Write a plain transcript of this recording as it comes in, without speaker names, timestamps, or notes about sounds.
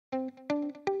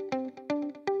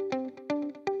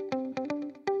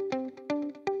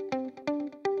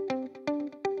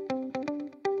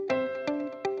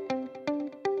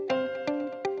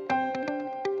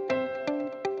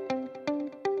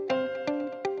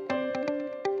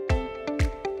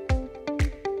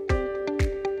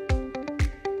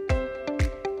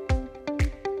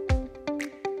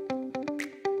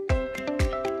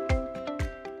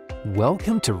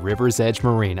Welcome to River's Edge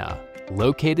Marina,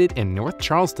 located in North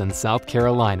Charleston, South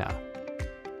Carolina.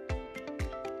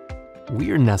 We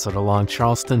are nestled along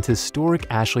Charleston's historic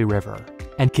Ashley River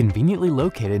and conveniently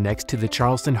located next to the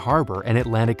Charleston Harbor and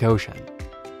Atlantic Ocean.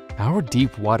 Our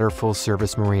deep water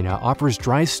full-service marina offers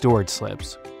dry storage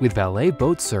slips with valet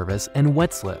boat service and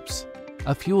wet slips,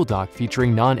 a fuel dock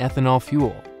featuring non-ethanol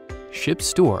fuel, ship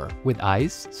store with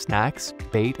ice, snacks,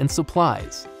 bait, and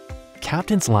supplies,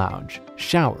 captain's lounge,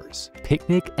 showers,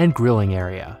 picnic, and grilling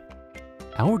area.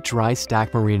 Our dry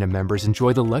stack marina members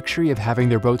enjoy the luxury of having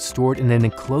their boat stored in an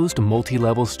enclosed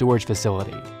multi-level storage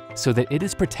facility so that it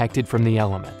is protected from the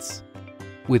elements.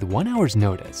 With 1 hour's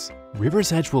notice,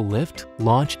 River's Edge will lift,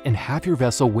 launch, and have your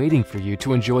vessel waiting for you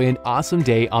to enjoy an awesome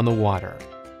day on the water.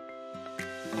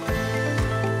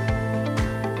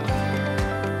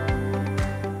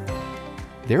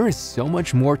 There is so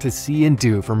much more to see and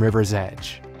do from River's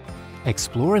Edge.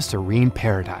 Explore a serene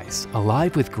paradise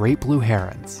alive with great blue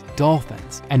herons,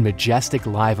 dolphins, and majestic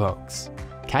live oaks.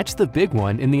 Catch the big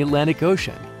one in the Atlantic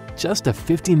Ocean, just a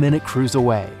 50-minute cruise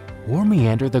away, or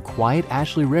meander the quiet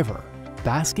Ashley River,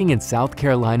 basking in South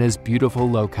Carolina's beautiful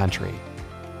low country.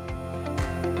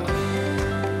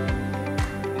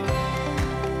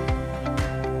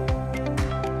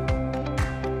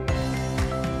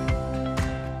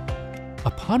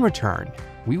 Upon return,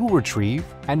 we will retrieve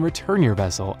and return your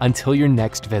vessel until your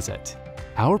next visit.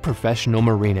 Our professional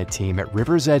marina team at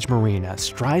River's Edge Marina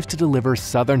strives to deliver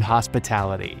Southern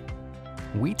hospitality.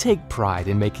 We take pride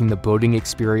in making the boating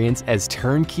experience as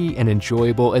turnkey and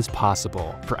enjoyable as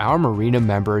possible for our marina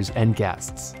members and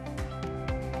guests.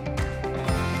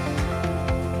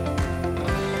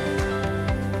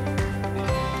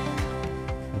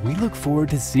 We look forward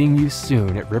to seeing you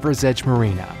soon at River's Edge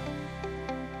Marina.